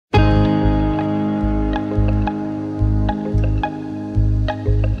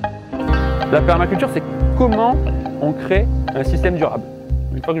La permaculture, c'est comment on crée un système durable.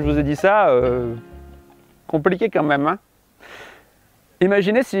 Une fois que je vous ai dit ça, compliqué quand même. Hein.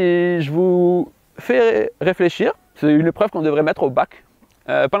 Imaginez si je vous fais réfléchir, c'est une épreuve qu'on devrait mettre au bac,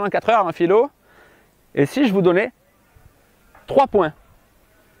 pendant 4 heures en philo, et si je vous donnais 3 points,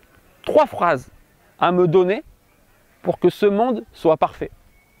 3 phrases à me donner pour que ce monde soit parfait,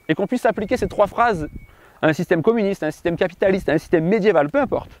 et qu'on puisse appliquer ces 3 phrases à un système communiste, à un système capitaliste, à un système médiéval, peu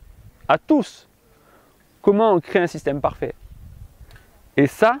importe, à tous, comment on crée un système parfait. Et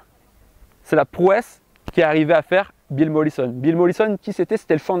ça, c'est la prouesse qu'est arrivé à faire Bill Mollison. Bill Mollison, qui c'était?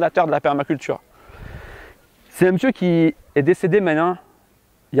 C'était le fondateur de la permaculture. C'est un monsieur qui est décédé maintenant,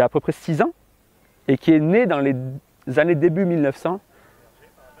 il y a à peu près 6 ans, et qui est né dans les années début 1900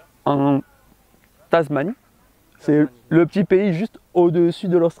 en Tasmanie. C'est le petit pays juste au-dessus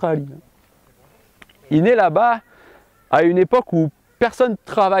de l'Australie. Il est né là-bas à une époque où personne ne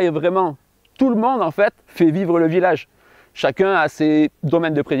travaille vraiment. Tout le monde, en fait, fait vivre le village. Chacun a ses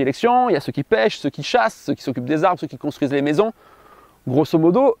domaines de prédilection. Il y a ceux qui pêchent, ceux qui chassent, ceux qui s'occupent des arbres, ceux qui construisent les maisons. Grosso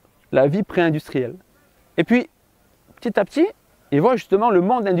modo, la vie pré-industrielle. Et puis, petit à petit, il voit justement le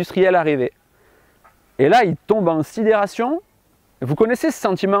monde industriel arriver. Et là, il tombe en sidération. Vous connaissez ce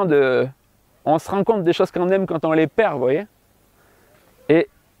sentiment de... On se rend compte des choses qu'on aime quand on les perd, vous voyez? Et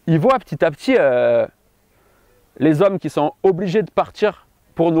il voit petit à petit les hommes qui sont obligés de partir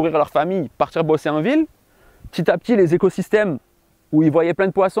pour nourrir leur famille, partir bosser en ville. Petit à petit, les écosystèmes où il voyait plein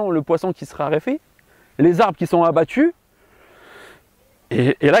de poissons, le poisson qui se raréfie, les arbres qui sont abattus.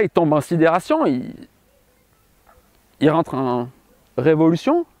 Et là, il tombe en sidération, il rentre en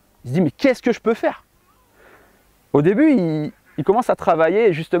révolution. Il se dit, mais qu'est-ce que je peux faire? Au début, il commence à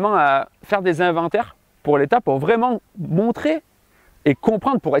travailler justement à faire des inventaires pour l'État, pour vraiment montrer et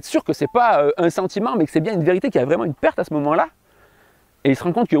comprendre, pour être sûr que ce n'est pas un sentiment, mais que c'est bien une vérité, qu'il y a vraiment une perte à ce moment-là. Et il se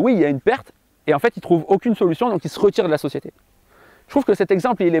rend compte que oui, il y a une perte, et en fait, il ne trouve aucune solution, donc il se retire de la société. Je trouve que cet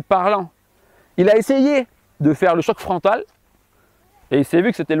exemple, il est parlant. Il a essayé de faire le choc frontal, et il a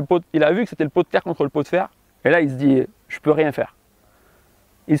vu que c'était le pot de terre contre le pot de fer, et là, il se dit, je ne peux rien faire.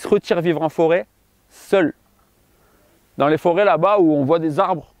 Il se retire vivre en forêt, seul. Dans les forêts là-bas où on voit des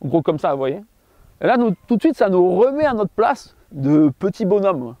arbres gros comme ça, vous voyez. Et là, tout de suite, ça nous remet à notre place de petits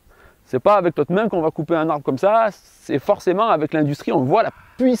bonhommes. C'est pas avec notre main qu'on va couper un arbre comme ça, c'est forcément avec l'industrie, on voit la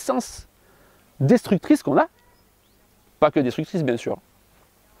puissance destructrice qu'on a. Pas que destructrice, bien sûr.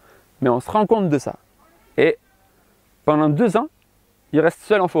 Mais on se rend compte de ça. Et pendant 2 ans, il reste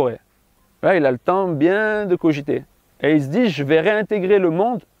seul en forêt. Là, il a le temps bien de cogiter. Et il se dit, je vais réintégrer le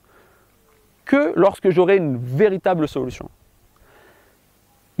monde que lorsque j'aurai une véritable solution.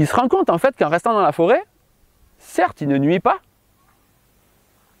 Il se rend compte en fait qu'en restant dans la forêt, certes, il ne nuit pas,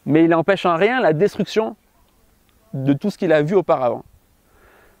 mais il n'empêche en rien la destruction de tout ce qu'il a vu auparavant.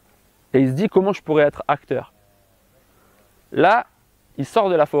 Et il se dit, comment je pourrais être acteur? Là, il sort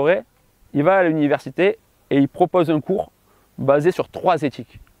de la forêt, il va à l'université et il propose un cours basé sur 3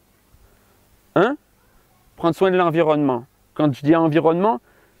 éthiques. 1. Prendre soin de l'environnement. Quand je dis environnement,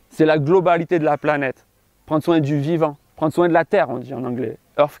 c'est la globalité de la planète. Prendre soin du vivant, prendre soin de la terre, on dit en anglais,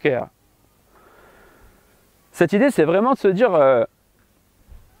 earth care. Cette idée, c'est vraiment de se dire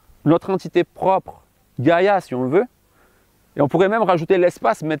notre entité propre, Gaïa si on le veut, et on pourrait même rajouter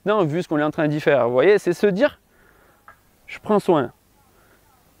l'espace maintenant vu ce qu'on est en train d'y faire. Vous voyez, c'est se dire, je prends soin.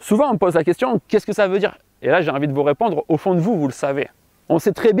 Souvent on me pose la question, qu'est-ce que ça veut dire? Et là j'ai envie de vous répondre, au fond de vous, vous le savez. On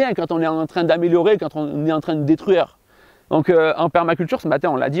sait très bien quand on est en train d'améliorer, quand on est en train de détruire. Donc en permaculture, ce matin,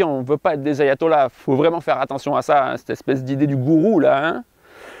 on l'a dit, on ne veut pas être des ayatollahs. Il faut vraiment faire attention à ça, hein, cette espèce d'idée du gourou là. Hein.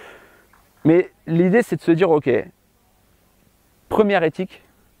 Mais l'idée, c'est de se dire, ok, première éthique,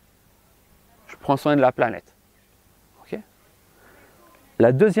 je prends soin de la planète. Okay.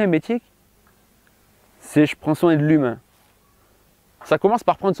 La deuxième éthique, c'est je prends soin de l'humain. Ça commence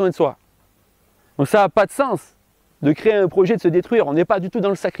par prendre soin de soi. Donc ça n'a pas de sens de créer un projet, de se détruire. On n'est pas du tout dans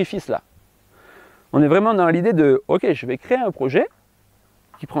le sacrifice là. On est vraiment dans l'idée de, ok, je vais créer un projet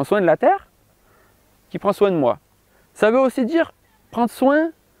qui prend soin de la terre, qui prend soin de moi. Ça veut aussi dire prendre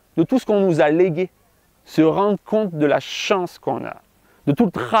soin de tout ce qu'on nous a légué, se rendre compte de la chance qu'on a, de tout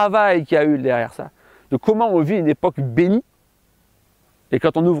le travail qu'il y a eu derrière ça, de comment on vit une époque bénie. Et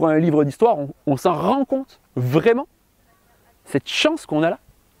quand on ouvre un livre d'histoire, on s'en rend compte vraiment, cette chance qu'on a là.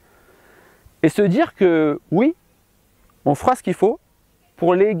 Et se dire que oui, on fera ce qu'il faut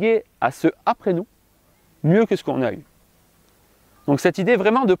pour léguer à ceux après nous mieux que ce qu'on a eu. Donc cette idée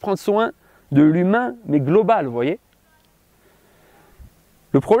vraiment de prendre soin de l'humain, mais global, vous voyez.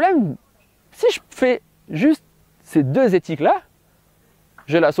 Le problème, si je fais juste ces 2 éthiques-là,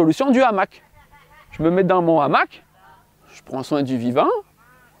 j'ai la solution du hamac. Je me mets dans mon hamac, je prends soin du vivant,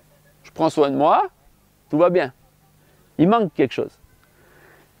 je prends soin de moi, tout va bien. Il manque quelque chose.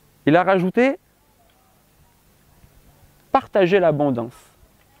 Il a rajouté partager l'abondance,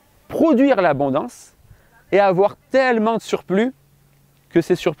 produire l'abondance et avoir tellement de surplus que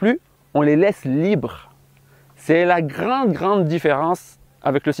ces surplus, on les laisse libres. C'est la grande différence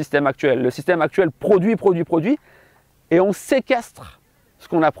avec le système actuel. Le système actuel produit et on séquestre ce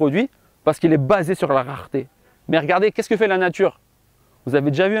qu'on a produit parce qu'il est basé sur la rareté. Mais regardez, qu'est-ce que fait la nature? Vous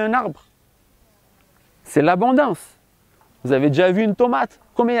avez déjà vu un arbre? C'est l'abondance. Vous avez déjà vu une tomate?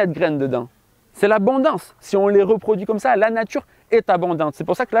 Combien il y a de graines dedans? C'est l'abondance. Si on les reproduit comme ça, la nature est abondante. C'est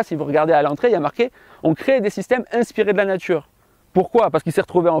pour ça que là, si vous regardez à l'entrée, il y a marqué « On crée des systèmes inspirés de la nature ». Pourquoi? Parce qu'il s'est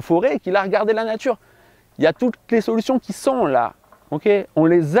retrouvé en forêt et qu'il a regardé la nature. Il y a toutes les solutions qui sont là. Okay? On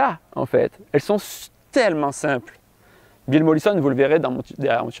les a, en fait. Elles sont tellement simples. Bill Mollison, vous le verrez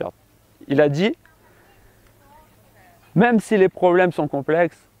derrière mon chart. Il a dit « Même si les problèmes sont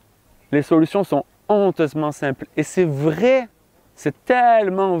complexes, les solutions sont honteusement simples. » Et c'est vrai. C'est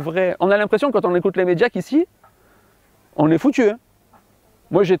tellement vrai. On a l'impression, quand on écoute les médias qu'ici, on est foutu. Hein.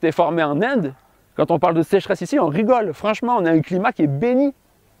 Moi, j'étais formé en Inde. Quand on parle de sécheresse ici, on rigole. Franchement, on a un climat qui est béni.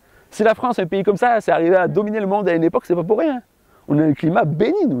 Si la France, un pays comme ça, c'est arrivé à dominer le monde à une époque, c'est pas pour rien. On a un climat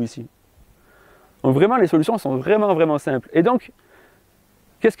béni, nous, ici. Donc vraiment, les solutions sont vraiment simples. Et donc,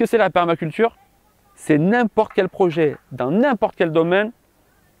 qu'est-ce que c'est la permaculture? C'est n'importe quel projet, dans n'importe quel domaine,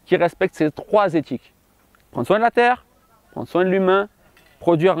 qui respecte ces trois éthiques. Prendre soin de la terre, prendre soin de l'humain,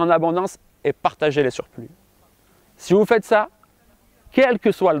 produire en abondance et partager les surplus. Si vous faites ça, quel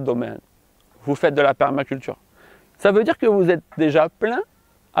que soit le domaine, vous faites de la permaculture. Ça veut dire que vous êtes déjà plein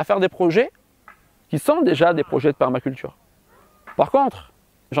à faire des projets qui sont déjà des projets de permaculture. Par contre,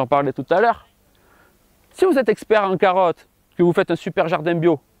 j'en parlais tout à l'heure, si vous êtes expert en carottes, que vous faites un super jardin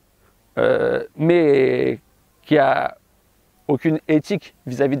bio, mais qui a aucune éthique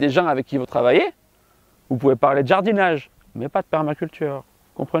vis-à-vis des gens avec qui vous travaillez, vous pouvez parler de jardinage, mais pas de permaculture.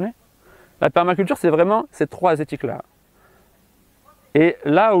 Vous comprenez? La permaculture, c'est vraiment ces trois éthiques-là. Et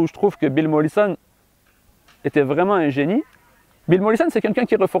là où je trouve que Bill Mollison était vraiment un génie, Bill Mollison, c'est quelqu'un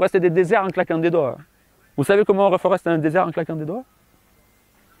qui reforestait des déserts en claquant des doigts. Vous savez comment on reforeste un désert en claquant des doigts?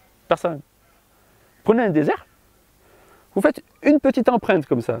 Personne. Prenez un désert, vous faites une petite empreinte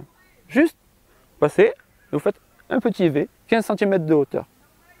comme ça. Juste, passez, et vous faites un petit V, 15 cm de hauteur.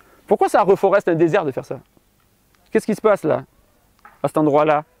 Pourquoi ça reforeste un désert de faire ça? Qu'est-ce qui se passe là, à cet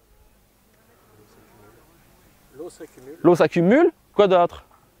endroit-là? L'eau s'accumule. L'eau s'accumule. Quoi d'autre?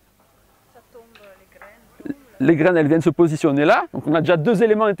 Ça tombe, les graines. Les graines, elles viennent se positionner là. Donc on a déjà deux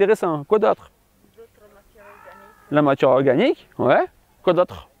éléments intéressants. Quoi d'autre? D'autres matières organiques. La matière organique, ouais. Quoi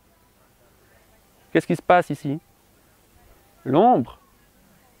d'autre? Qu'est-ce qui se passe ici? L'ombre,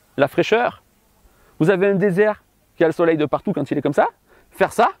 la fraîcheur. Vous avez un désert qui a le soleil de partout quand il est comme ça.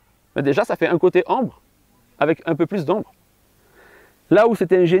 Faire ça, ben déjà ça fait un côté ombre avec un peu plus d'ombre. Là où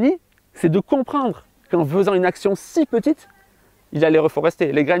c'était un génie, c'est de comprendre qu'en faisant une action si petite, il allait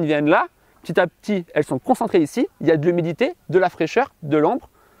reforester. Les graines viennent là, petit à petit, elles sont concentrées ici. Il y a de l'humidité, de la fraîcheur, de l'ombre.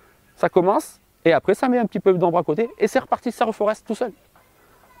 Ça commence et après ça met un petit peu d'ombre à côté et c'est reparti, ça reforeste tout seul.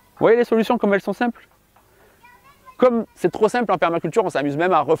 Vous voyez les solutions comme elles sont simples? Comme c'est trop simple en permaculture, on s'amuse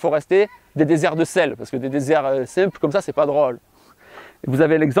même à reforester des déserts de sel, parce que des déserts simples comme ça, c'est pas drôle. Et vous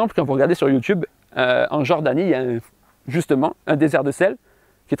avez l'exemple quand vous regardez sur YouTube, en Jordanie, il y a justement un désert de sel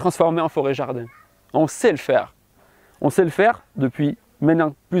qui est transformé en forêt-jardin. On sait le faire. On sait le faire depuis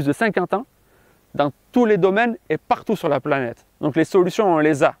maintenant plus de 50 ans, dans tous les domaines et partout sur la planète. Donc les solutions, on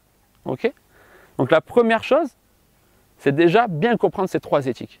les a. Okay? Donc la première chose, c'est déjà bien comprendre ces trois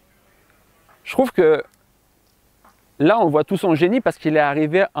éthiques. Je trouve que là, on voit tout son génie parce qu'il est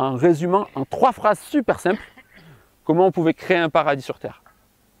arrivé en résumant en 3 phrases super simples comment on pouvait créer un paradis sur Terre.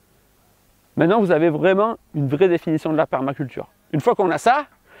 Maintenant, vous avez vraiment une vraie définition de la permaculture. Une fois qu'on a ça,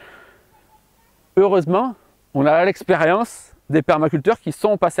 heureusement, on a l'expérience des permaculteurs qui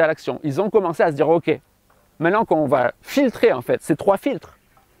sont passés à l'action. Ils ont commencé à se dire, ok, maintenant qu'on va filtrer en fait ces 3 filtres,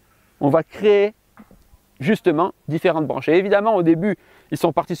 on va créer justement différentes branches. Et évidemment, au début, ils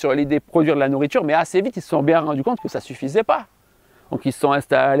sont partis sur l'idée de produire de la nourriture, mais assez vite, ils se sont bien rendus compte que ça ne suffisait pas. Donc, ils se sont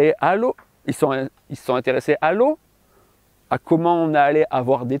installés à l'eau, ils se sont intéressés à l'eau, à comment on allait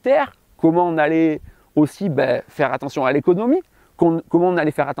avoir des terres, comment on allait aussi faire attention à l'économie, comment on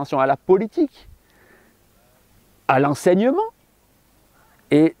allait faire attention à la politique, à l'enseignement.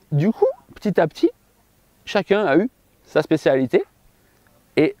 Et du coup, petit à petit, chacun a eu sa spécialité.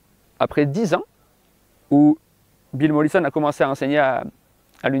 Et après 10 ans, où Bill Mollison a commencé à enseigner à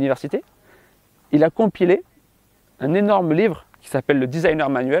l'université, il a compilé un énorme livre qui s'appelle le Designer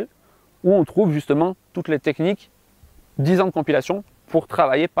Manuel, où on trouve justement toutes les techniques, 10 ans de compilation pour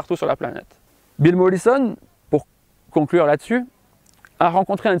travailler partout sur la planète. Bill Mollison, pour conclure là-dessus, a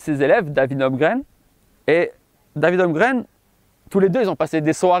rencontré un de ses élèves, David Holmgren, et David Holmgren, tous les deux, ils ont passé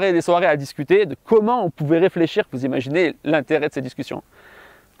des soirées à discuter de comment on pouvait réfléchir, vous imaginez l'intérêt de ces discussions,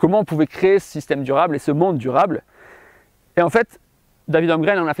 comment on pouvait créer ce système durable et ce monde durable. Et en fait, David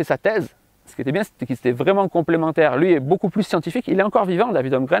Holmgren en a fait sa thèse. Ce qui était bien, c'était qu'ils étaient vraiment complémentaires. Lui est beaucoup plus scientifique, il est encore vivant,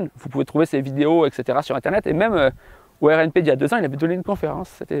 David Holmgren. Vous pouvez trouver ses vidéos, etc. sur Internet, et même au R.N.P. il y a 2 ans, il avait donné une conférence,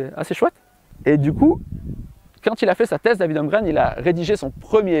 c'était assez chouette. Et du coup, quand il a fait sa thèse, David Holmgren, il a rédigé son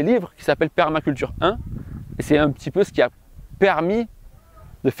premier livre qui s'appelle Permaculture 1, et c'est un petit peu ce qui a permis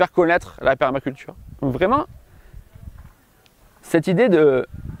de faire connaître la permaculture. Donc vraiment, cette idée de...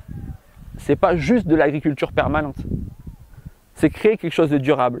 c'est pas juste de l'agriculture permanente, c'est créer quelque chose de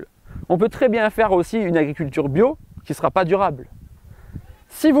durable. On peut très bien faire aussi une agriculture bio qui ne sera pas durable.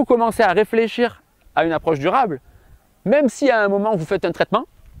 Si vous commencez à réfléchir à une approche durable, même si à un moment vous faites un traitement,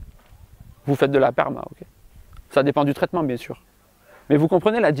 vous faites de la perma, ok. Ça dépend du traitement bien sûr. Mais vous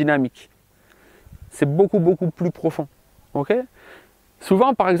comprenez la dynamique. C'est beaucoup plus profond. Ok.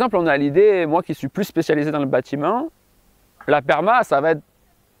 Souvent par exemple on a l'idée, moi qui suis plus spécialisé dans le bâtiment, la perma ça va être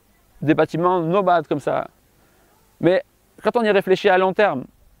des bâtiments nomades comme ça. Mais quand on y réfléchit à long terme,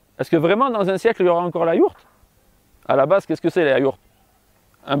 est-ce que vraiment dans un siècle il y aura encore la yourte? À la base, qu'est-ce que c'est la yourte?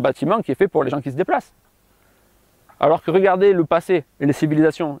 Un bâtiment qui est fait pour les gens qui se déplacent. Alors que regardez le passé et les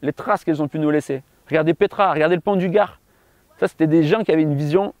civilisations, les traces qu'elles ont pu nous laisser. Regardez Petra, regardez le pont du Gard. Ça c'était des gens qui avaient une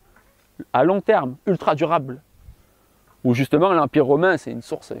vision à long terme, ultra durable. Ou justement l'Empire romain c'est une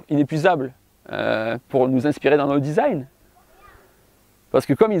source inépuisable pour nous inspirer dans nos designs. Parce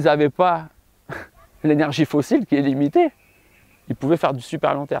que comme ils n'avaient pas l'énergie fossile qui est limitée, ils pouvaient faire du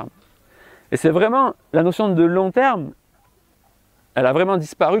super long terme. Et c'est vraiment, la notion de long terme, elle a vraiment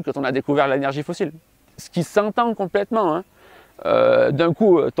disparu quand on a découvert l'énergie fossile. Ce qui s'entend complètement. Hein. D'un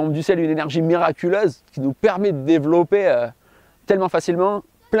coup, tombe du ciel une énergie miraculeuse qui nous permet de développer tellement facilement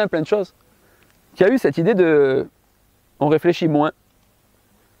plein de choses. Qu'il y a eu cette idée de... on réfléchit moins.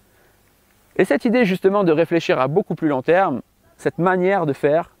 Et cette idée justement de réfléchir à beaucoup plus long terme, cette manière de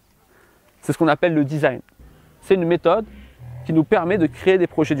faire, c'est ce qu'on appelle le design. C'est une méthode qui nous permet de créer des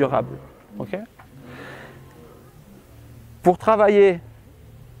projets durables. Okay. Pour travailler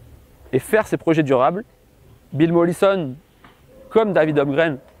et faire ces projets durables, Bill Mollison, comme David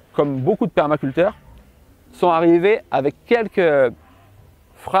Holmgren, comme beaucoup de permaculteurs, sont arrivés avec quelques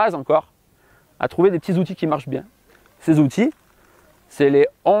phrases encore à trouver des petits outils qui marchent bien. Ces outils, c'est les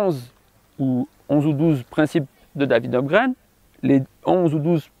 11 ou 12 principes de David Holmgren, les 11 ou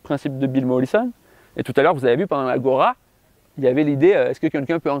 12 principes de Bill Mollison, et tout à l'heure vous avez vu pendant l'Agora, il y avait l'idée, est-ce que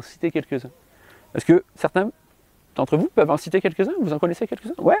quelqu'un peut en citer quelques-uns? Est-ce que certains d'entre vous peuvent en citer quelques-uns? Vous en connaissez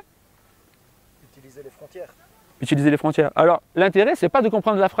quelques-uns? Ouais. Utiliser les frontières. Utiliser les frontières. Alors, l'intérêt, c'est pas de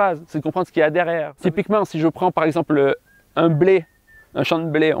comprendre la phrase, c'est de comprendre ce qu'il y a derrière. Typiquement, si je prends par exemple un blé, un champ de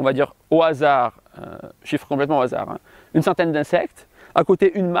blé, on va dire au hasard, chiffre complètement au hasard, hein, une centaine d'insectes, à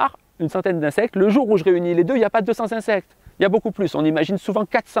côté une mare, une centaine d'insectes, le jour où je réunis les deux, il n'y a pas 200 insectes, il y a beaucoup plus, on imagine souvent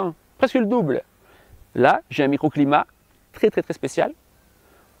 400, presque le double. Là, j'ai un microclimat très spécial,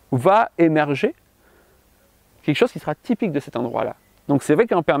 où va émerger quelque chose qui sera typique de cet endroit-là. Donc c'est vrai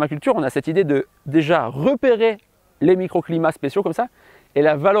qu'en permaculture, on a cette idée de déjà repérer les microclimats spéciaux comme ça, et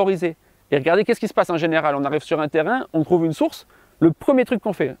la valoriser. Et regardez qu'est-ce qui se passe en général, on arrive sur un terrain, on trouve une source, le premier truc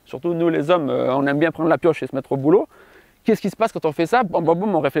qu'on fait, surtout nous les hommes, on aime bien prendre la pioche et se mettre au boulot, qu'est-ce qui se passe quand on fait ça? Bon, on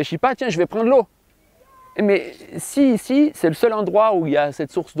ne réfléchit pas, tiens je vais prendre l'eau. Mais si ici, c'est le seul endroit où il y a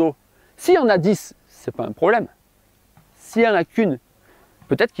cette source d'eau, s'il y en a 10, c'est pas un problème. S'il n'y en a qu'une,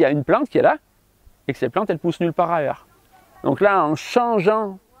 peut-être qu'il y a une plante qui est là, et que cette plante elle pousse nulle part ailleurs. Donc là, en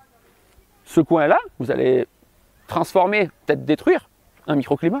changeant ce coin-là, vous allez transformer, peut-être détruire un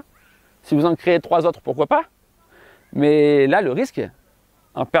microclimat. Si vous en créez 3 autres, pourquoi pas? Mais là, le risque,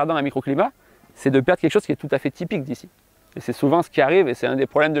 en perdant un microclimat, c'est de perdre quelque chose qui est tout à fait typique d'ici. Et c'est souvent ce qui arrive, et c'est un des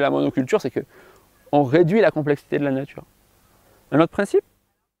problèmes de la monoculture, c'est qu'on réduit la complexité de la nature. Un autre principe,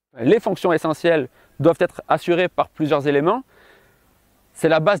 les fonctions essentielles doivent être assurées par plusieurs éléments. C'est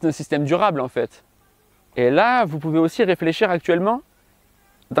la base d'un système durable en fait. Et là, vous pouvez aussi réfléchir actuellement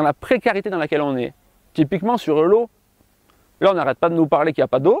dans la précarité dans laquelle on est. Typiquement sur l'eau. Là, on n'arrête pas de nous parler qu'il n'y a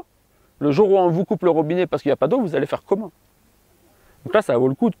pas d'eau. Le jour où on vous coupe le robinet parce qu'il n'y a pas d'eau, vous allez faire comment? Donc là, ça vaut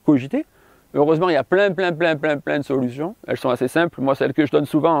le coup de cogiter. Heureusement, il y a plein de solutions. Elles sont assez simples. Moi, celles que je donne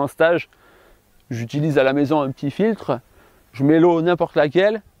souvent en stage, j'utilise à la maison un petit filtre. Je mets l'eau n'importe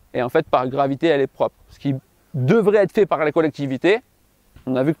laquelle. Et en fait, par gravité, elle est propre. Ce qui devrait être fait par la collectivité.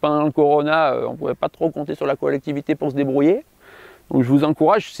 On a vu que pendant le corona, on ne pouvait pas trop compter sur la collectivité pour se débrouiller. Donc je vous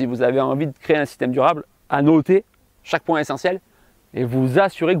encourage, si vous avez envie de créer un système durable, à noter chaque point essentiel et vous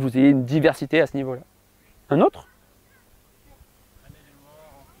assurez que vous ayez une diversité à ce niveau-là. Un autre?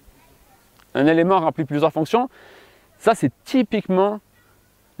 Un élément remplit plusieurs fonctions. Ça, c'est typiquement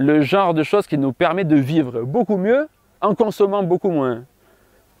le genre de choses qui nous permet de vivre beaucoup mieux en consommant beaucoup moins.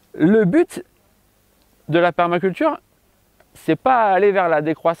 Le but de la permaculture, c'est pas aller vers la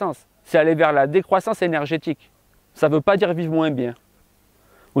décroissance, c'est aller vers la décroissance énergétique. Ça ne veut pas dire vivre moins bien.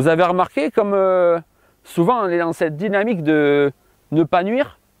 Vous avez remarqué comme souvent on est dans cette dynamique de ne pas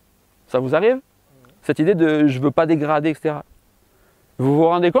nuire, ça vous arrive? Cette idée de je ne veux pas dégrader, etc. Vous vous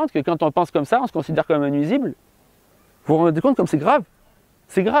rendez compte que quand on pense comme ça, on se considère comme un nuisible? Vous vous rendez compte comme c'est grave?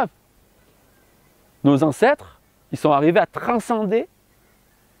 C'est grave. Nos ancêtres, ils sont arrivés à transcender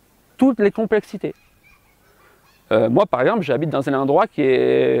toutes les complexités. Moi, par exemple, j'habite dans un endroit qui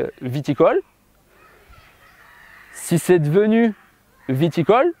est viticole. Si c'est devenu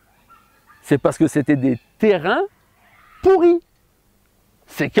viticole, c'est parce que c'était des terrains pourris.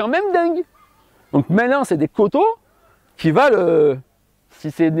 C'est quand même dingue. Donc maintenant, c'est des coteaux qui valent, si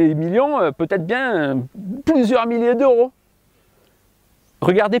c'est des millions, peut-être bien plusieurs milliers d'euros.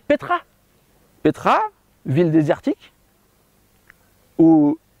 Regardez Petra. Petra, ville désertique,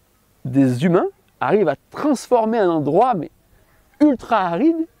 où des humains arrivent à transformer un endroit mais ultra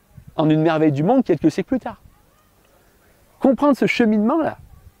aride en une merveille du monde quelques siècles plus tard. Comprendre ce cheminement-là,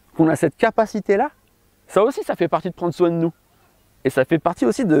 qu'on a cette capacité-là, ça aussi, ça fait partie de prendre soin de nous. Et ça fait partie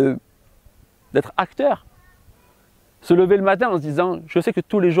aussi d'être acteur. Se lever le matin en se disant « je sais que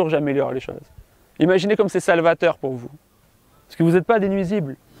tous les jours j'améliore les choses ». Imaginez comme c'est salvateur pour vous. Parce que vous n'êtes pas des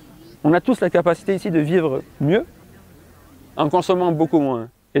nuisibles. On a tous la capacité ici de vivre mieux en consommant beaucoup moins.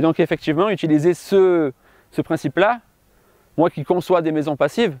 Et donc effectivement, utiliser ce principe-là, moi qui conçois des maisons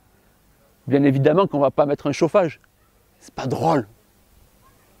passives, bien évidemment qu'on ne va pas mettre un chauffage. C'est pas drôle.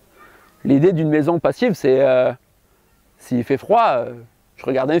 L'idée d'une maison passive, c'est s'il fait froid, je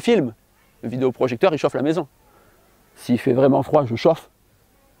regarde un film. Le vidéoprojecteur, il chauffe la maison. S'il fait vraiment froid, je chauffe.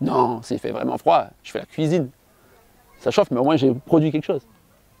 Non, s'il fait vraiment froid, je fais la cuisine. Ça chauffe, mais au moins j'ai produit quelque chose.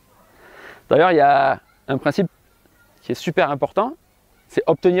 D'ailleurs, il y a un principe qui est super important, c'est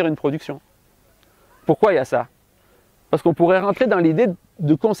obtenir une production. Pourquoi il y a ça? Parce qu'on pourrait rentrer dans l'idée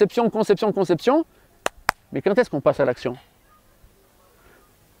de conception, conception, conception, mais quand est-ce qu'on passe à l'action?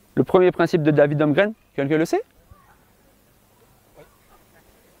 Le premier principe de David Holmgren, quelqu'un le sait? Oui.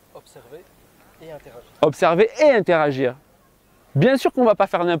 Observer et interagir. Observer et interagir. Bien sûr qu'on ne va pas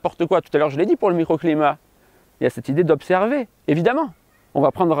faire n'importe quoi. Tout à l'heure, je l'ai dit pour le microclimat. Il y a cette idée d'observer, évidemment. On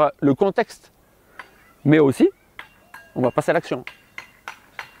va prendre le contexte. Mais aussi, on va passer à l'action.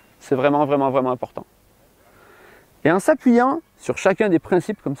 C'est vraiment, vraiment, vraiment important. Et en s'appuyant sur chacun des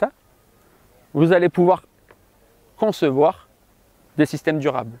principes comme ça, vous allez pouvoir concevoir des systèmes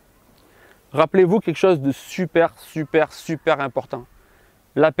durables. Rappelez-vous quelque chose de super, super, super important.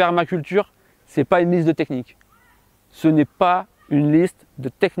 La permaculture, ce n'est pas une liste de techniques. Ce n'est pas une liste de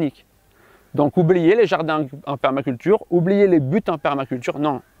techniques. Donc oubliez les jardins en permaculture, oubliez les buts en permaculture,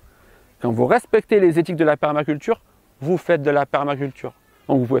 non. Quand vous respectez les éthiques de la permaculture, vous faites de la permaculture.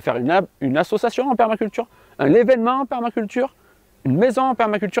 Donc vous pouvez faire une association en permaculture, un événement en permaculture, une maison en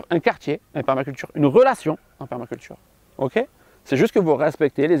permaculture, un quartier en permaculture, une relation en permaculture. Ok? C'est juste que vous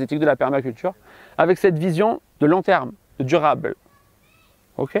respectez les éthiques de la permaculture avec cette vision de long terme, de durable.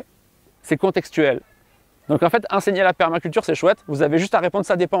 Ok? C'est contextuel. Donc en fait, enseigner la permaculture, c'est chouette. Vous avez juste à répondre,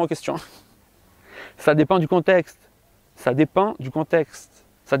 ça dépend aux questions. Ça dépend du contexte. Ça dépend du contexte.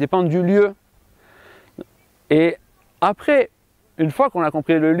 Ça dépend du lieu. Et après, une fois qu'on a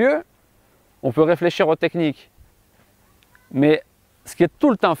compris le lieu, on peut réfléchir aux techniques. Mais ce qui est tout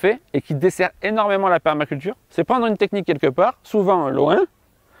le temps fait et qui dessert énormément la permaculture, c'est prendre une technique quelque part, souvent loin,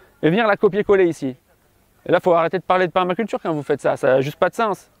 et venir la copier-coller ici. Et là, il faut arrêter de parler de permaculture quand vous faites ça. Ça n'a juste pas de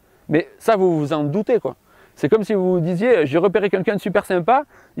sens. Mais ça, vous vous en doutez, quoi. C'est comme si vous disiez, j'ai repéré quelqu'un de super sympa,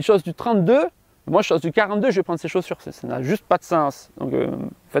 il chose du 32, moi je chose du 42, je vais prendre ses chaussures. Ça n'a juste pas de sens. Donc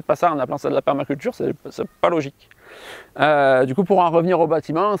faites pas ça en appelant ça de la permaculture, c'est pas logique. Du coup, pour en revenir au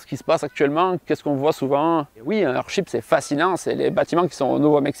bâtiment, ce qui se passe actuellement, qu'est-ce qu'on voit souvent? Et oui, un R.N.P, c'est fascinant, c'est les bâtiments qui sont au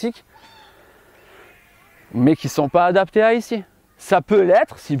Nouveau-Mexique, mais qui ne sont pas adaptés à ici. Ça peut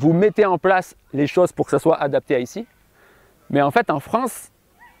l'être si vous mettez en place les choses pour que ça soit adapté à ici. Mais en fait, en France,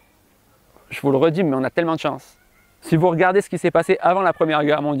 je vous le redis, mais on a tellement de chance. Si vous regardez ce qui s'est passé avant la Première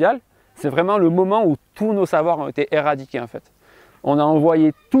Guerre mondiale, c'est vraiment le moment où tous nos savoirs ont été éradiqués en fait. On a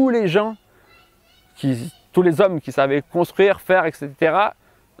envoyé tous les gens, tous les hommes qui savaient construire, faire, etc.,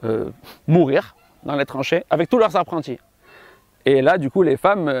 mourir dans les tranchées avec tous leurs apprentis. Et là, du coup, les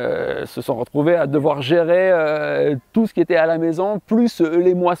femmes se sont retrouvées à devoir gérer tout ce qui était à la maison, plus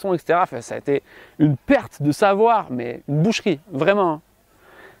les moissons, etc. Enfin, ça a été une perte de savoir, mais une boucherie, vraiment.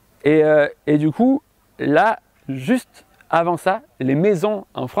 Et du coup, là, juste avant ça, les maisons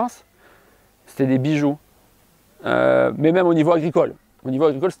en France, c'était des bijoux. Mais même au niveau agricole. Au niveau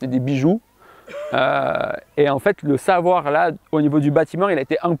agricole, c'était des bijoux. Et en fait, le savoir, là, au niveau du bâtiment, il a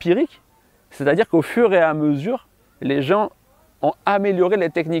été empirique. C'est-à-dire qu'au fur et à mesure, les gens ont amélioré les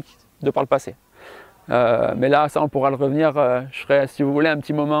techniques de par le passé. Mais là, ça, on pourra le revenir. Je ferai, si vous voulez, un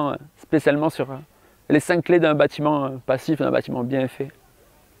petit moment spécialement sur les 5 clés d'un bâtiment passif, d'un bâtiment bien fait.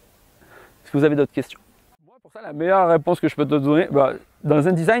 Est-ce que vous avez d'autres questions? Moi, pour ça, la meilleure réponse que je peux te donner, dans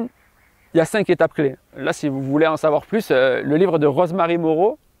un design, il y a 5 étapes clés. Là, si vous voulez en savoir plus, le livre de Rosemary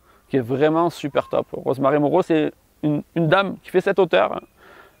Moreau, qui est vraiment super top. Rosemary Moreau, c'est une dame qui fait cette hauteur.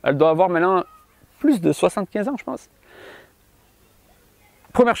 Elle doit avoir maintenant plus de 75 ans, je pense.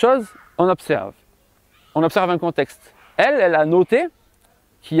 Première chose, on observe. On observe un contexte. Elle a noté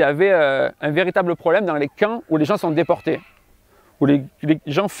qu'il y avait un véritable problème dans les camps où les gens sont déportés, où les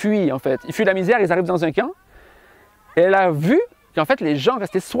gens fuient en fait. Ils fuient la misère, ils arrivent dans un camp. Et elle a vu qu'en fait les gens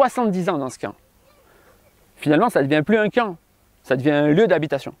restaient 70 ans dans ce camp. Finalement, ça ne devient plus un camp, ça devient un lieu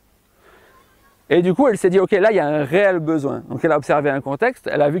d'habitation. Et du coup, elle s'est dit, ok, là, il y a un réel besoin. Donc, elle a observé un contexte,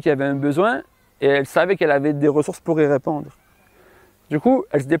 elle a vu qu'il y avait un besoin et elle savait qu'elle avait des ressources pour y répondre. Du coup,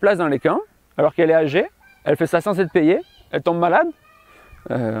 elle se déplace dans les camps, alors qu'elle est âgée, elle fait ça sans être payée, elle tombe malade,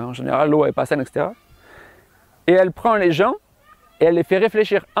 en général, l'eau n'est pas saine, etc. Et elle prend les gens et elle les fait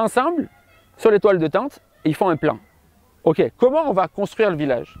réfléchir ensemble sur les toiles de tente et ils font un plan. Ok, comment on va construire le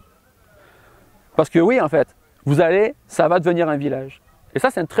village? Parce que oui, en fait, ça va devenir un village. Et ça,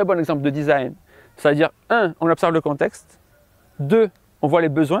 c'est un très bon exemple de design. C'est-à-dire, 1, on observe le contexte. 2, on voit les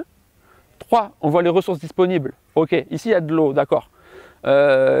besoins. 3, on voit les ressources disponibles. Ok, ici, il y a de l'eau, d'accord.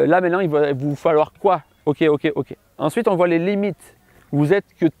 Là, maintenant, il va vous falloir quoi? Ok. Ensuite, on voit les limites. Vous êtes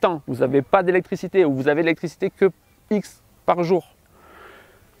que tant. Vous n'avez pas d'électricité ou vous avez l'électricité que X par jour.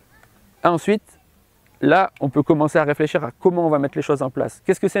 Ensuite, là, on peut commencer à réfléchir à comment on va mettre les choses en place.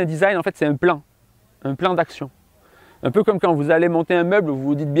 Qu'est-ce que c'est un design? En fait, c'est un plan d'action. Un peu comme quand vous allez monter un meuble, vous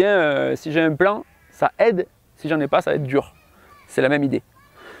vous dites bien, si j'ai un plan, ça aide. Si j'en ai pas, ça va être dur. C'est la même idée.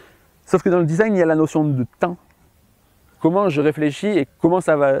 Sauf que dans le design, il y a la notion de temps. Comment je réfléchis et comment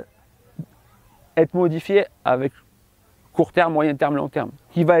ça va être modifié avec court terme, moyen terme, long terme.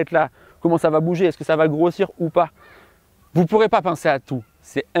 Qui va être là? Comment ça va bouger? Est-ce que ça va grossir ou pas? Vous ne pourrez pas penser à tout.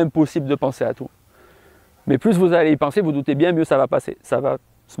 C'est impossible de penser à tout. Mais plus vous allez y penser, vous doutez bien, mieux ça va passer. Ça va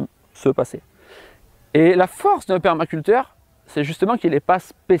se passer. Et la force d'un permaculteur, c'est justement qu'il n'est pas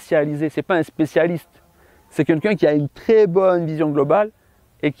spécialisé, ce n'est pas un spécialiste. C'est quelqu'un qui a une très bonne vision globale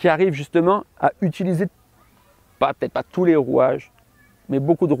et qui arrive justement à utiliser, peut-être pas tous les rouages, mais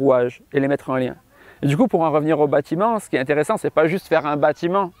beaucoup de rouages et les mettre en lien. Et du coup, pour en revenir au bâtiment, ce qui est intéressant, ce n'est pas juste faire un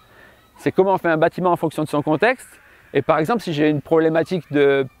bâtiment, c'est comment on fait un bâtiment en fonction de son contexte. Et par exemple, si j'ai une problématique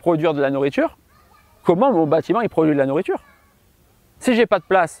de produire de la nourriture, comment mon bâtiment il produit de la nourriture? Si j'ai pas de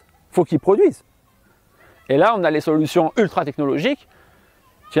place, il faut qu'il produise. Et là, on a les solutions ultra technologiques.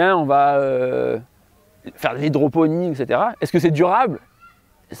 Tiens, on va faire de l'hydroponie, etc. Est-ce que c'est durable?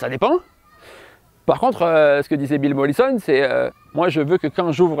 Ça dépend. Par contre, ce que disait Bill Mollison, c'est moi, je veux que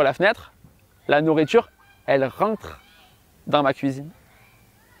quand j'ouvre la fenêtre, la nourriture, elle rentre dans ma cuisine.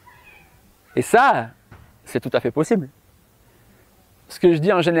 Et ça, c'est tout à fait possible. Ce que je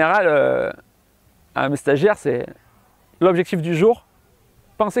dis en général à mes stagiaires, c'est l'objectif du jour,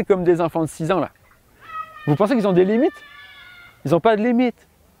 pensez comme des enfants de 6 ans là. Vous pensez qu'ils ont des limites? Ils n'ont pas de limites.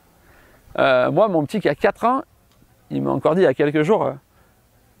 Moi, mon petit qui a 4 ans, il m'a encore dit il y a quelques jours,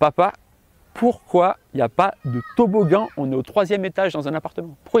 papa, pourquoi il n'y a pas de toboggan? On est au 3e étage dans un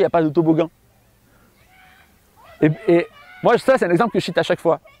appartement. Pourquoi il n'y a pas de toboggan? Et moi, ça, c'est un exemple que je cite à chaque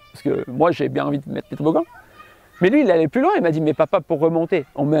fois. Parce que moi, j'ai bien envie de mettre des toboggans. Mais lui, il allait plus loin. Il m'a dit, mais papa, pour remonter,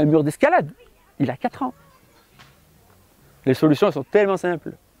 on met un mur d'escalade. Il a 4 ans. Les solutions, elles sont tellement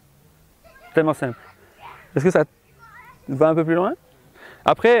simples. Tellement simples. Est-ce que ça va un peu plus loin?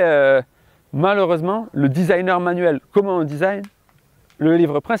 Après, malheureusement, le designer manuel, comment on design, le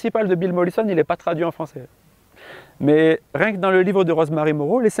livre principal de Bill Mollison, il n'est pas traduit en français. Mais rien que dans le livre de Rosemary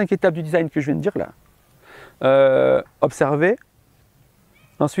Moreau, les 5 étapes du design que je viens de dire là, observer,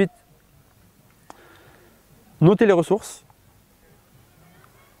 ensuite, noter les ressources,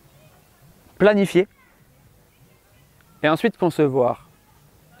 planifier, et ensuite concevoir.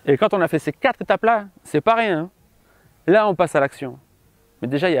 Et quand on a fait ces 4 étapes-là, c'est pas rien. Là, on passe à l'action. Mais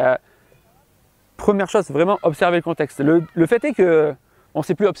déjà, il y a... Première chose, vraiment observer le contexte. Le fait est qu'on ne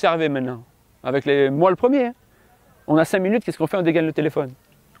sait plus observer maintenant. Moi, le premier. On a 5 minutes, qu'est-ce qu'on fait? On dégaine le téléphone.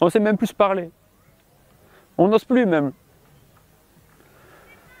 On ne sait même plus se parler. On n'ose plus même.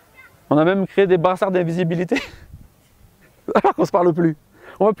 On a même créé des brassards d'invisibilité. Alors qu'on ne se parle plus.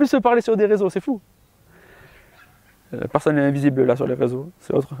 On ne va plus se parler sur des réseaux, c'est fou. Personne n'est invisible là sur les réseaux.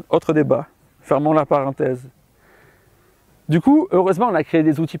 C'est autre débat. Fermons la parenthèse. Du coup, heureusement, on a créé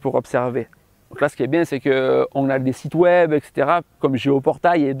des outils pour observer. Donc là, ce qui est bien, c'est qu'on a des sites web, etc., comme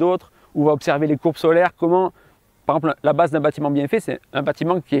Géoportail et d'autres, où on va observer les courbes solaires, comment, par exemple, la base d'un bâtiment bien fait, c'est un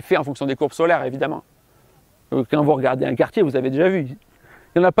bâtiment qui est fait en fonction des courbes solaires, évidemment. Quand vous regardez un quartier, vous avez déjà vu.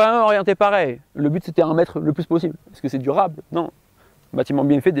 Il n'y en a pas un orienté pareil. Le but, c'était en mettre le plus possible. Est-ce que c'est durable? Non. Un bâtiment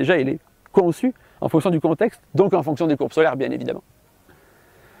bien fait, déjà, il est conçu en fonction du contexte, donc en fonction des courbes solaires, bien évidemment.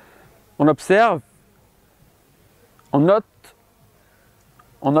 On observe, on note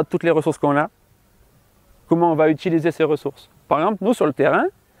toutes les ressources qu'on a, comment on va utiliser ces ressources. Par exemple, nous, sur le terrain,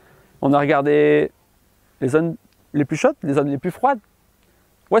 on a regardé les zones les plus chaudes, les zones les plus froides.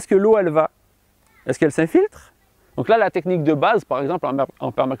 Où est-ce que l'eau, elle va? Est-ce qu'elle s'infiltre? Donc là, la technique de base, par exemple,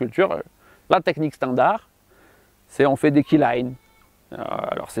 en permaculture, la technique standard, c'est on fait des keylines.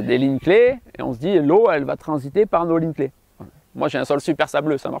 Alors, c'est des lignes clés, et on se dit, l'eau, elle va transiter par nos lignes clés. Moi, j'ai un sol super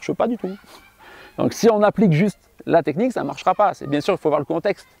sableux, ça ne marche pas du tout. Donc, si on applique juste la technique, ça ne marchera pas. Bien sûr, il faut voir le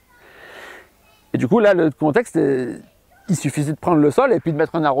contexte. Et du coup, là, le contexte, il suffisait de prendre le sol et puis de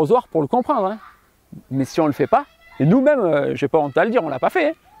mettre un arrosoir pour le comprendre. Hein. Mais si on ne le fait pas, et nous-mêmes, je n'ai pas honte à le dire, on ne l'a pas fait.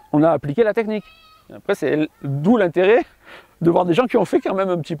 Hein. On a appliqué la technique. Et après, c'est d'où l'intérêt de voir des gens qui ont fait quand même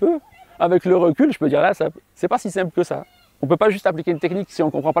un petit peu. Avec le recul, je peux dire là, c'est pas si simple que ça. On ne peut pas juste appliquer une technique si on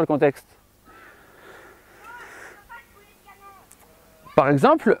ne comprend pas le contexte. Par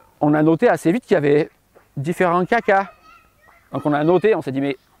exemple, on a noté assez vite qu'il y avait différents cacas. Donc on a noté, on s'est dit,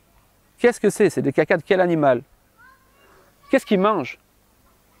 mais qu'est-ce que c'est? C'est des cacas de quel animal? Qu'est-ce qu'ils mangent?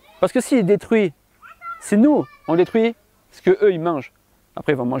 Parce que s'ils détruisent, c'est nous, on détruit ce qu'eux, ils mangent.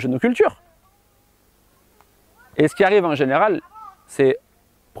 Après, ils vont manger nos cultures. Et ce qui arrive en général, c'est,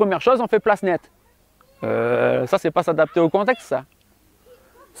 première chose, on fait place nette. Ça, c'est pas s'adapter au contexte, ça.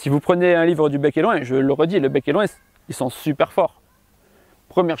 Si vous prenez un livre du Bec et Loin, je le redis, le Bec et Loin, ils sont super forts.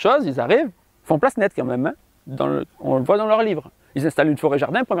 Première chose, ils arrivent, font place nette quand même. Hein, on le voit dans leur livre. Ils installent une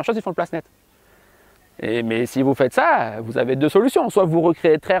forêt-jardin, première chose, ils font place nette. Mais si vous faites ça, vous avez deux solutions. Soit vous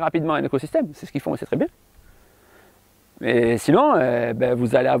recréez très rapidement un écosystème, c'est ce qu'ils font et c'est très bien. Mais sinon,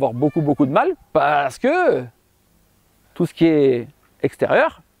 vous allez avoir beaucoup de mal parce que tout ce qui est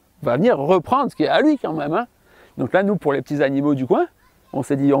extérieur va venir reprendre ce qui est à lui quand même. Hein. Donc là, nous, pour les petits animaux du coin, on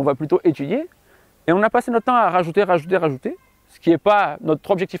s'est dit on va plutôt étudier. Et on a passé notre temps à rajouter. Ce qui n'est pas notre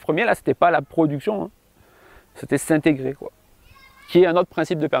objectif premier, là, c'était pas la production. Hein. C'était s'intégrer, quoi. Qui est un autre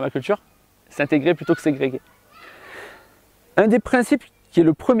principe de permaculture, s'intégrer plutôt que ségréguer. Un des principes qui est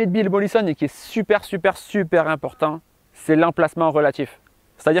le premier de Bill Mollison et qui est super important, c'est l'emplacement relatif.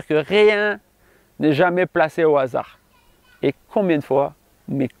 C'est-à-dire que rien n'est jamais placé au hasard. Et combien de fois,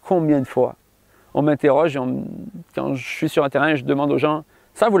 on m'interroge, quand je suis sur un terrain, je demande aux gens,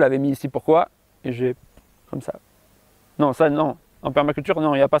 ça vous l'avez mis ici, pourquoi? Et j'ai comme ça. Non, ça non. En permaculture,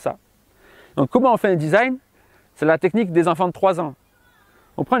 non, il n'y a pas ça. Donc comment on fait un design? C'est la technique des enfants de 3 ans.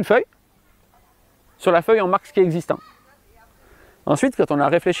 On prend une feuille, sur la feuille on marque ce qui est existant. Ensuite, quand on a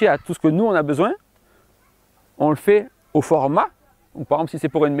réfléchi à tout ce que nous on a besoin, on le fait au format. Donc, par exemple, si c'est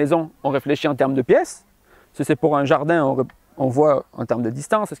pour une maison, on réfléchit en termes de pièces. Si c'est pour un jardin, on voit en termes de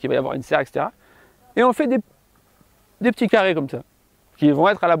distance, est-ce qu'il va y avoir une serre, etc. Et on fait des petits carrés comme ça, qui vont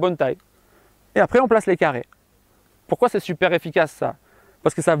être à la bonne taille. Et après, on place les carrés. Pourquoi c'est super efficace ça?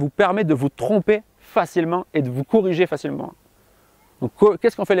 Parce que ça vous permet de vous tromper facilement et de vous corriger facilement. Donc,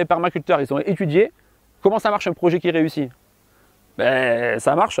 qu'est-ce qu'ont fait les permaculteurs? Ils ont étudié comment ça marche un projet qui réussit.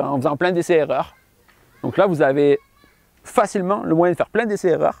 Ça marche en faisant plein d'essais-erreurs. Donc là, vous avez facilement le moyen de faire plein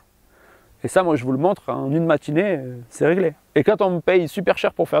d'essais-erreurs. Et ça, moi, je vous le montre, en une matinée, c'est réglé. Et quand on me paye super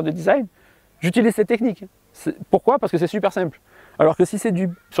cher pour faire du design, j'utilise ces techniques. Pourquoi? Parce que c'est super simple. Alors que si c'est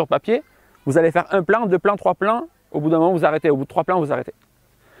sur papier, vous allez faire un plan, 2 plans, 3 plans, au bout d'un moment, vous arrêtez. Au bout de 3 plans, vous arrêtez.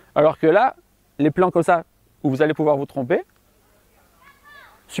 Alors que là, les plans comme ça, où vous allez pouvoir vous tromper,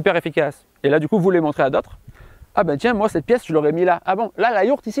 super efficace. Et là, du coup, vous les montrez à d'autres. Ah ben tiens, moi, cette pièce, je l'aurais mis là. Ah bon, là, la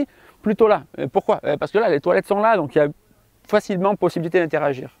yourte ici, plutôt là. Pourquoi? Parce que là, les toilettes sont là, donc il y a facilement possibilité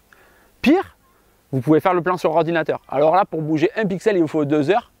d'interagir. Pire, vous pouvez faire le plan sur ordinateur. Alors là, pour bouger un pixel, il vous faut 2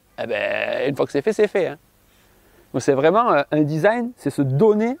 heures. Une fois que c'est fait, c'est fait. Hein. Donc c'est vraiment un design, c'est se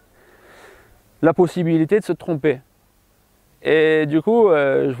donner la possibilité de se tromper. Et du coup,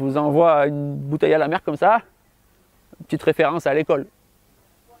 je vous envoie une bouteille à la mer comme ça, une petite référence à l'école.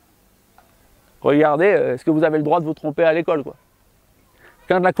 Regardez, est-ce que vous avez le droit de vous tromper à l'école, quoi.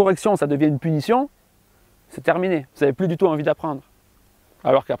 Quand la correction, ça devient une punition, c'est terminé. Vous n'avez plus du tout envie d'apprendre.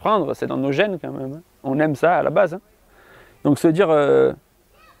 Alors qu'apprendre, c'est dans nos gènes quand même, hein. On aime ça à la base, hein. Donc se dire,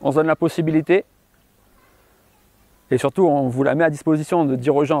 on se donne la possibilité, et surtout on vous la met à disposition de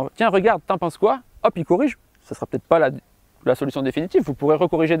dire aux gens, tiens regarde, t'en penses quoi? Hop, il corrige. Ça ne sera peut-être pas la solution définitive, vous pourrez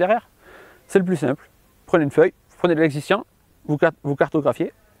recorriger derrière. C'est le plus simple. Prenez une feuille, prenez de l'existant, vous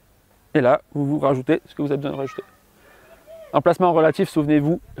cartographiez, et là, vous rajoutez ce que vous avez besoin de rajouter. Emplacement relatif,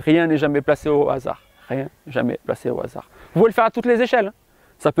 souvenez-vous, rien n'est jamais placé au hasard. Rien, jamais placé au hasard. Vous pouvez le faire à toutes les échelles.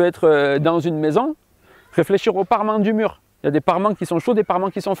 Ça peut être dans une maison, réfléchir aux parements du mur. Il y a des parements qui sont chauds, des parements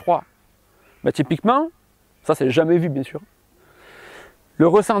qui sont froids. Bah, typiquement, ça c'est jamais vu bien sûr. Le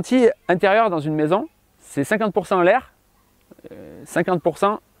ressenti intérieur dans une maison, c'est 50% l'air,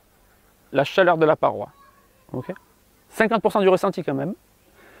 50% la chaleur de la paroi. Okay, 50% du ressenti quand même.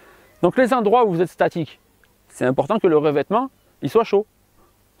 Donc les endroits où vous êtes statique, c'est important que le revêtement il soit chaud,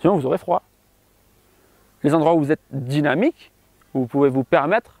 sinon vous aurez froid. Les endroits où vous êtes dynamique, vous pouvez vous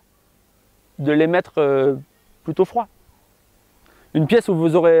permettre de les mettre plutôt froids. Une pièce où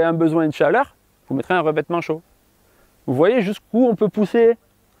vous aurez un besoin de chaleur, vous mettrez un revêtement chaud. Vous voyez jusqu'où on peut pousser.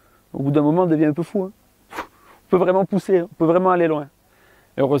 Au bout d'un moment, on devient un peu fou, hein. On peut vraiment pousser, on peut vraiment aller loin.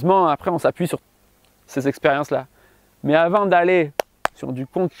 Et heureusement, après, on s'appuie sur ces expériences-là. Mais avant d'aller sur du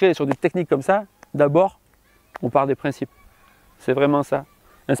concret, sur du technique comme ça, d'abord, on part des principes. C'est vraiment ça.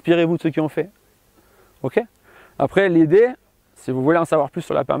 Inspirez-vous de ceux qui ont fait. Ok? Après, l'idée, si vous voulez en savoir plus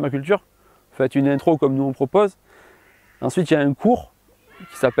sur la permaculture, faites une intro comme nous on propose. Ensuite, il y a un cours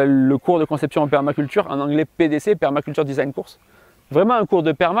qui s'appelle le cours de conception en permaculture, en anglais PDC, Permaculture Design Course. Vraiment un cours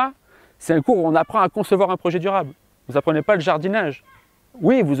de perma, c'est un cours où on apprend à concevoir un projet durable. Vous n'apprenez pas le jardinage.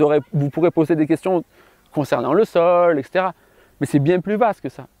 Oui, vous pourrez poser des questions concernant le sol, etc. Mais c'est bien plus vaste que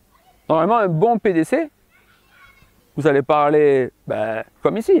ça. Normalement, un bon PDC, vous allez parler,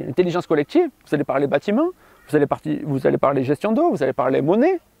 comme ici, intelligence collective, vous allez parler bâtiment, vous allez parler gestion d'eau, vous allez parler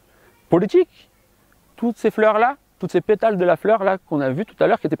monnaie, politique. Toutes ces fleurs-là, toutes ces pétales de la fleur là qu'on a vu tout à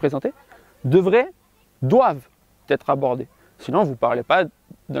l'heure qui étaient présentés, doivent être abordées. Sinon, vous ne parlez pas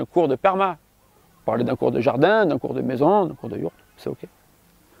d'un cours de perma. Vous parlez d'un cours de jardin, d'un cours de maison, d'un cours de yourte, c'est ok.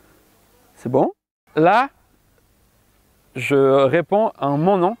 C'est bon. Là, je réponds en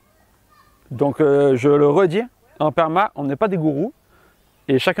mon nom. Donc, je le redis, en perma, on n'est pas des gourous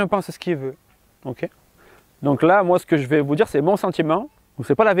et chacun pense ce qu'il veut. Ok. Donc là, moi, ce que je vais vous dire, c'est mon sentiment, ou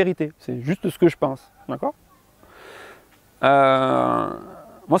c'est pas la vérité, c'est juste ce que je pense. D'accord?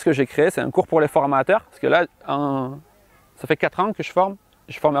 Moi, ce que j'ai créé, c'est un cours pour les formateurs, parce que là, ça fait 4 ans que je forme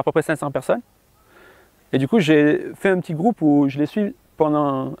à peu près 500 personnes. Et du coup, j'ai fait un petit groupe où je les suis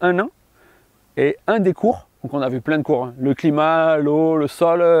pendant 1 an. Et un des cours, donc on a vu plein de cours, hein, le climat, l'eau, le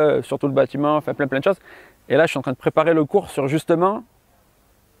sol, surtout le bâtiment, enfin plein de choses. Et là, je suis en train de préparer le cours sur justement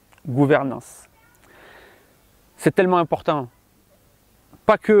gouvernance. C'est tellement important,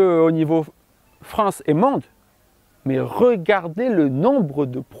 pas que au niveau France et monde, mais regardez le nombre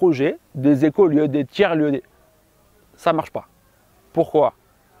de projets, des écolieux, des tiers-lieux, ça ne marche pas. Pourquoi?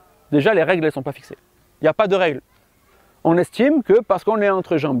 Déjà, les règles ne sont pas fixées. Il n'y a pas de règles. On estime que parce qu'on est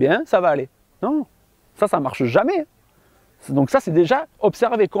entre gens bien, ça va aller. Non, ça ne marche jamais. Donc ça, c'est déjà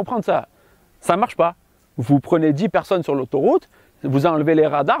observer, comprendre ça. Ça ne marche pas. Vous prenez 10 personnes sur l'autoroute, vous enlevez les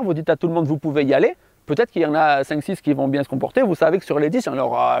radars, vous dites à tout le monde vous pouvez y aller. Peut-être qu'il y en a 5-6 qui vont bien se comporter. Vous savez que sur les 10, il y en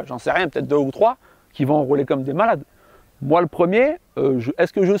aura, j'en sais rien, peut-être 2 ou 3 qui vont rouler comme des malades. Moi, le premier,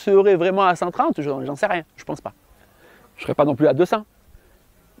 est-ce que je serai vraiment à 130? J'en sais rien, je pense pas. Je ne serai pas non plus à 200.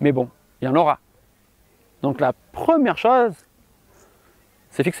 Mais bon, il y en aura. Donc la première chose,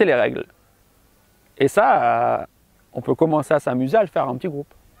 c'est fixer les règles. Et ça, on peut commencer à s'amuser à le faire en petit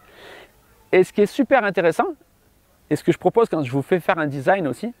groupe. Et ce qui est super intéressant, et ce que je propose quand je vous fais faire un design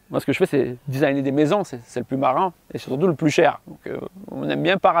aussi, moi ce que je fais c'est designer des maisons, c'est le plus marrant et surtout le plus cher. Donc on aime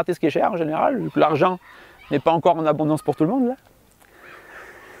bien pas rater ce qui est cher en général, vu que l'argent n'est pas encore en abondance pour tout le monde là.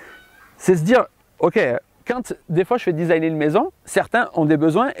 C'est se dire, ok, quand des fois je fais designer une maison, certains ont des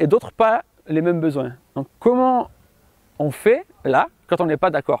besoins et d'autres pas les mêmes besoins. Donc comment on fait là, quand on n'est pas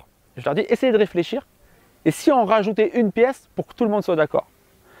d'accord? Je leur dis, essayez de réfléchir, et si on rajoutait une pièce pour que tout le monde soit d'accord?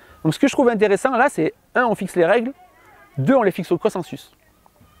 Donc ce que je trouve intéressant là, c'est 1, on fixe les règles, 2, on les fixe au consensus.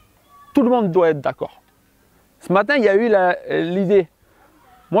 Tout le monde doit être d'accord. Ce matin, il y a eu l'idée,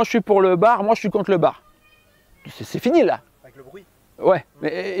 moi je suis pour le bar, moi je suis contre le bar. C'est fini là. Avec le bruit. Ouais,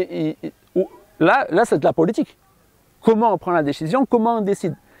 mais là c'est de la politique. Comment on prend la décision, comment on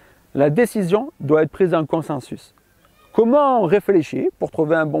décide? La décision doit être prise en consensus. Comment on réfléchit pour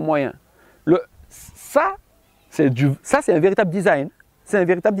trouver un bon moyen? Ça, c'est un véritable design. C'est un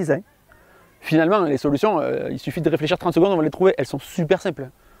véritable design. Finalement, les solutions, il suffit de réfléchir 30 secondes, on va les trouver. Elles sont super simples.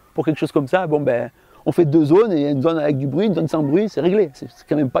 Pour quelque chose comme ça, bon ben, on fait 2 zones, et une zone avec du bruit, une zone sans bruit, c'est réglé. C'est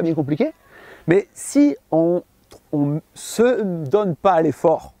quand même pas bien compliqué. Mais si on se donne pas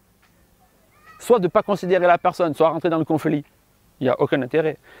l'effort, soit de ne pas considérer la personne, soit rentrer dans le conflit, il n'y a aucun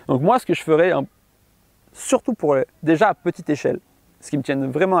intérêt. Donc moi, ce que je ferais, surtout pour déjà à petite échelle, ce qui me tient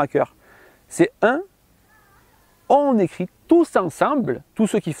vraiment à cœur, c'est on écrit tous ensemble, tous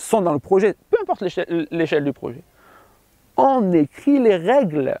ceux qui sont dans le projet, peu importe l'échelle du projet, on écrit les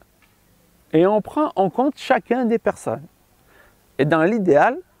règles et on prend en compte chacun des personnes. Et dans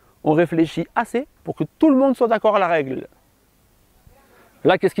l'idéal, on réfléchit assez pour que tout le monde soit d'accord à la règle.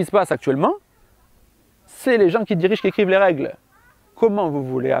 Là, qu'est-ce qui se passe actuellement? C'est les gens qui dirigent qui écrivent les règles. Comment vous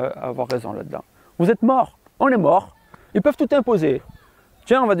voulez avoir raison là-dedans? Vous êtes morts, on est morts. Ils peuvent tout imposer.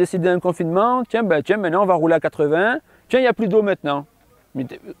 Tiens, on va décider d'un confinement. Tiens, maintenant on va rouler à 80. Tiens, il n'y a plus d'eau maintenant. Mais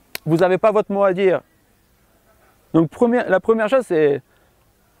vous n'avez pas votre mot à dire. Donc la première chose, c'est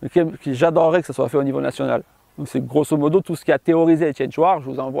que j'adorerais que ce soit fait au niveau national. C'est grosso modo tout ce qui a théorisé Étienne Chouard. Je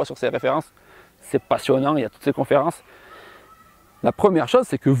vous envoie sur ses références. C'est passionnant, il y a toutes ces conférences. La première chose,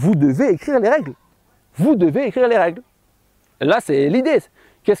 c'est que vous devez écrire les règles. Vous devez écrire les règles. Et là, c'est l'idée.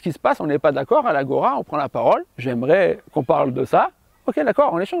 Qu'est-ce qui se passe? On n'est pas d'accord à l'agora, on prend la parole. J'aimerais qu'on parle de ça. Ok,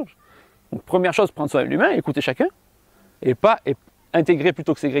 d'accord, on échange. Donc, première chose, prendre soin de l'humain, écouter chacun. Et pas intégrer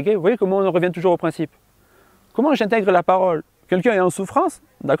plutôt que ségréguer. Vous voyez comment on revient toujours au principe. Comment j'intègre la parole? Quelqu'un est en souffrance,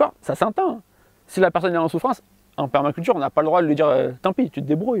 d'accord, ça s'entend. Si la personne est en souffrance, en permaculture, on n'a pas le droit de lui dire tant pis, tu te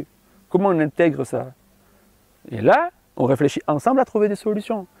débrouilles. Comment on intègre ça? Et là, on réfléchit ensemble à trouver des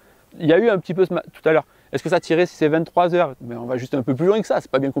solutions. Il y a eu un petit peu tout à l'heure. Est-ce que ça tirait si c'est 23 heures? Mais on va juste un peu plus loin que ça,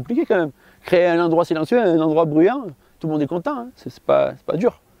 c'est pas bien compliqué quand même. Créer un endroit silencieux, un endroit bruyant, tout le monde est content, hein. C'est pas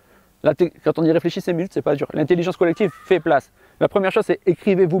dur. Là, quand on y réfléchit 5 minutes, c'est pas dur. L'intelligence collective fait place. La première chose, c'est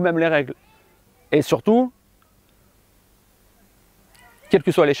écrivez vous-même les règles. Et surtout, quelle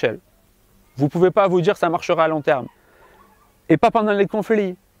que soit l'échelle, vous ne pouvez pas vous dire ça marchera à long terme. Et pas pendant les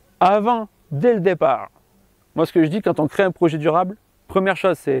conflits, avant, dès le départ. Moi, ce que je dis quand on crée un projet durable, première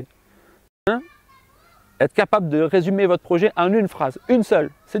chose, c'est être capable de résumer votre projet en une phrase, une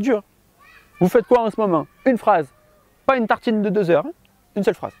seule. C'est dur. Vous faites quoi en ce moment? Une phrase. Pas une tartine de 2 heures, hein? Une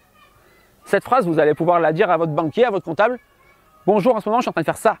seule phrase. Cette phrase, vous allez pouvoir la dire à votre banquier, à votre comptable. Bonjour, en ce moment, je suis en train de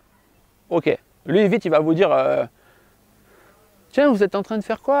faire ça. Ok. Lui, vite, il va vous dire tiens, vous êtes en train de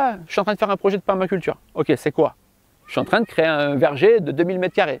faire quoi? Je suis en train de faire un projet de permaculture. Ok, c'est quoi? Je suis en train de créer un verger de 2000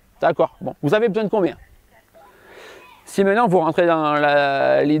 m². D'accord. Bon, vous avez besoin de combien? Si maintenant vous rentrez dans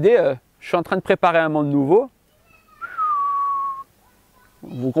l'idée, je suis en train de préparer un monde nouveau,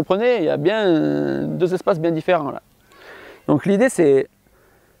 vous comprenez, il y a bien 2 espaces bien différents là. Donc l'idée c'est,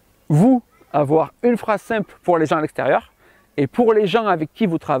 vous, avoir une phrase simple pour les gens à l'extérieur, et pour les gens avec qui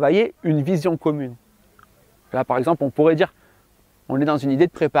vous travaillez, une vision commune. Là par exemple, on pourrait dire, on est dans une idée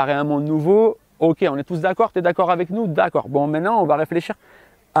de préparer un monde nouveau, ok, on est tous d'accord, tu es d'accord avec nous? D'accord. Bon, maintenant on va réfléchir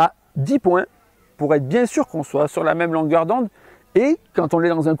à 10 points, pour être bien sûr qu'on soit sur la même longueur d'onde, et quand on est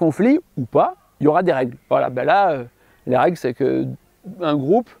dans un conflit ou pas, il y aura des règles. Voilà, ben là, les règles, c'est qu'un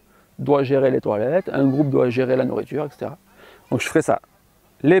groupe doit gérer les toilettes, un groupe doit gérer la nourriture, etc. Donc je ferai ça.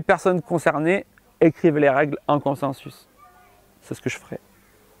 Les personnes concernées écrivent les règles en consensus. C'est ce que je ferai.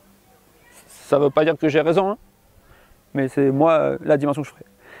 Ça ne veut pas dire que j'ai raison, hein, mais c'est moi la dimension que je ferai.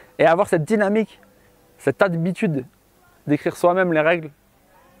 Et avoir cette dynamique, cette habitude d'écrire soi-même les règles,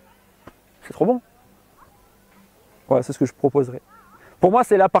 c'est trop bon. Voilà, c'est ce que je proposerais. Pour moi,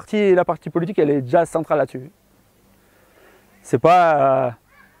 c'est la partie politique, elle est déjà centrale là-dessus. C'est pas...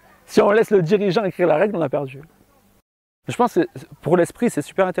 si on laisse le dirigeant écrire la règle, on a perdu. Je pense que pour l'esprit, c'est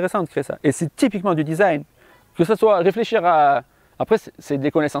super intéressant de créer ça. Et c'est typiquement du design. Que ce soit réfléchir à... Après, c'est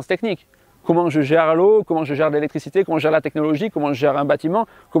des connaissances techniques. Comment je gère l'eau, comment je gère l'électricité, comment je gère la technologie, comment je gère un bâtiment,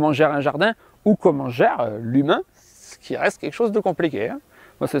 comment je gère un jardin, ou comment je gère l'humain, ce qui reste quelque chose de compliqué. Hein.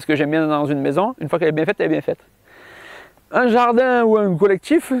 Moi, c'est ce que j'aime bien dans une maison. Une fois qu'elle est bien faite, elle est bien faite. Un jardin ou un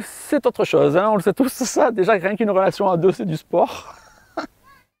collectif, c'est autre chose. Hein. On le sait tous, ça. Déjà, rien qu'une relation à deux, c'est du sport.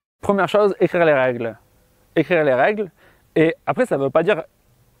 Première chose, écrire les règles. Écrire les règles. Et après, ça ne veut pas dire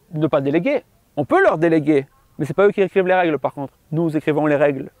ne pas déléguer. On peut leur déléguer, mais ce n'est pas eux qui écrivent les règles, par contre. Nous écrivons les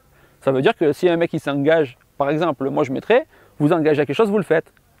règles. Ça veut dire que si un mec s'engage, par exemple, moi je mettrais, vous engagez à quelque chose, vous le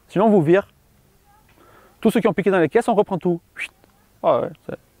faites. Sinon, on vous vire. Tous ceux qui ont piqué dans les caisses, on reprend tout. Oh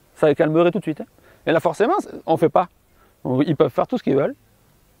ouais, ça calmerait tout de suite. Hein. Et là, forcément, on ne fait pas. Ils peuvent faire tout ce qu'ils veulent.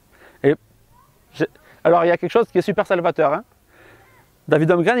 Et alors, il y a quelque chose qui est super salvateur. Hein. David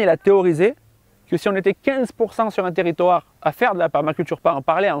Holmgren, il a théorisé que si on était 15% sur un territoire à faire de la permaculture, pas en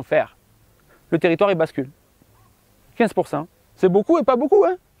parler, à en faire, le territoire, il bascule. 15%. C'est beaucoup et pas beaucoup.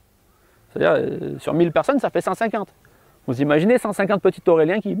 Hein. C'est-à-dire, sur 1000 personnes, ça fait 150. Vous imaginez 150 petits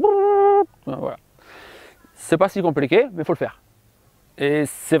Auréliens qui... Voilà. c'est pas si compliqué, mais il faut le faire. Et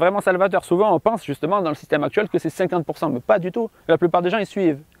c'est vraiment salvateur. Souvent, on pense justement dans le système actuel que c'est 50%, mais pas du tout. La plupart des gens, ils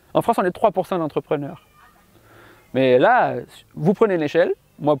suivent. En France, on est 3% d'entrepreneurs. Mais là, vous prenez l'échelle.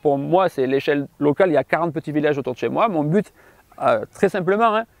 Moi, pour moi, c'est l'échelle locale. Il y a 40 petits villages autour de chez moi. Mon but, très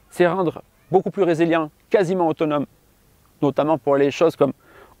simplement, hein, c'est rendre beaucoup plus résilient, quasiment autonome, notamment pour les choses comme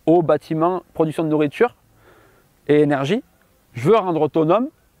eau, bâtiment, production de nourriture et énergie. Je veux rendre autonome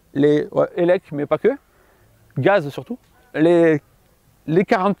les élec, mais pas que, gaz surtout, les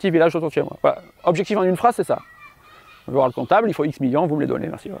 40 petits villages autour de chez moi. Voilà. Objectif en une phrase, c'est ça. On veut voir le comptable, il faut X millions, vous me les donnez,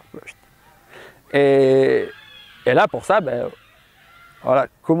 merci. Et là, pour ça, ben, voilà,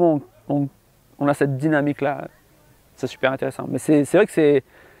 comment on a cette dynamique-là, c'est super intéressant. Mais c'est vrai que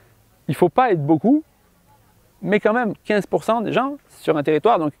il ne faut pas être beaucoup, mais quand même 15% des gens sur un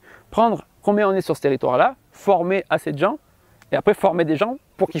territoire. Donc prendre combien on est sur ce territoire-là, former assez de gens, et après former des gens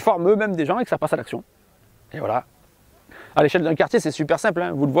pour qu'ils forment eux-mêmes des gens et que ça passe à l'action. Et voilà. À l'échelle d'un quartier, c'est super simple,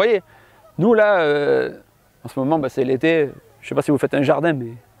 hein, vous le voyez. Nous là, en ce moment, bah, c'est l'été, je ne sais pas si vous faites un jardin, mais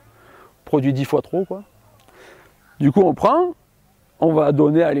on produit 10 fois trop, quoi. Du coup, on prend, on va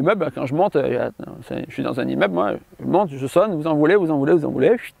donner à l'immeuble. Quand je monte, je suis dans un immeuble, moi, je monte, je sonne, vous en voulez, vous en voulez, vous en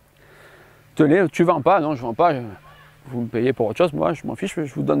voulez. Tenez, tu vends pas, non, je vends pas, vous me payez pour autre chose, moi, je m'en fiche,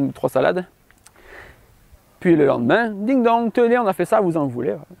 je vous donne 3 salades. Puis le lendemain, ding dong, tenez, on a fait ça, vous en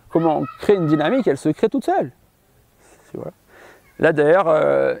voulez. Comment on crée une dynamique, elle se crée toute seule. Voilà. Là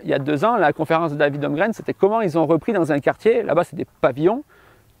d'ailleurs, il y a 2 ans, la conférence de David Holmgren, c'était comment ils ont repris dans un quartier, là-bas c'est des pavillons,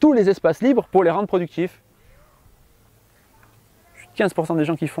 tous les espaces libres pour les rendre productifs. 15% des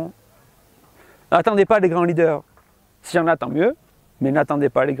gens qui font. N'attendez pas les grands leaders. S'il y en a, tant mieux, mais n'attendez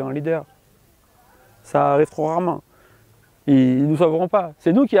pas les grands leaders. Ça arrive trop rarement. Ils ne nous sauveront pas.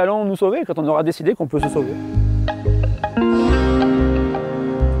 C'est nous qui allons nous sauver quand on aura décidé qu'on peut se sauver.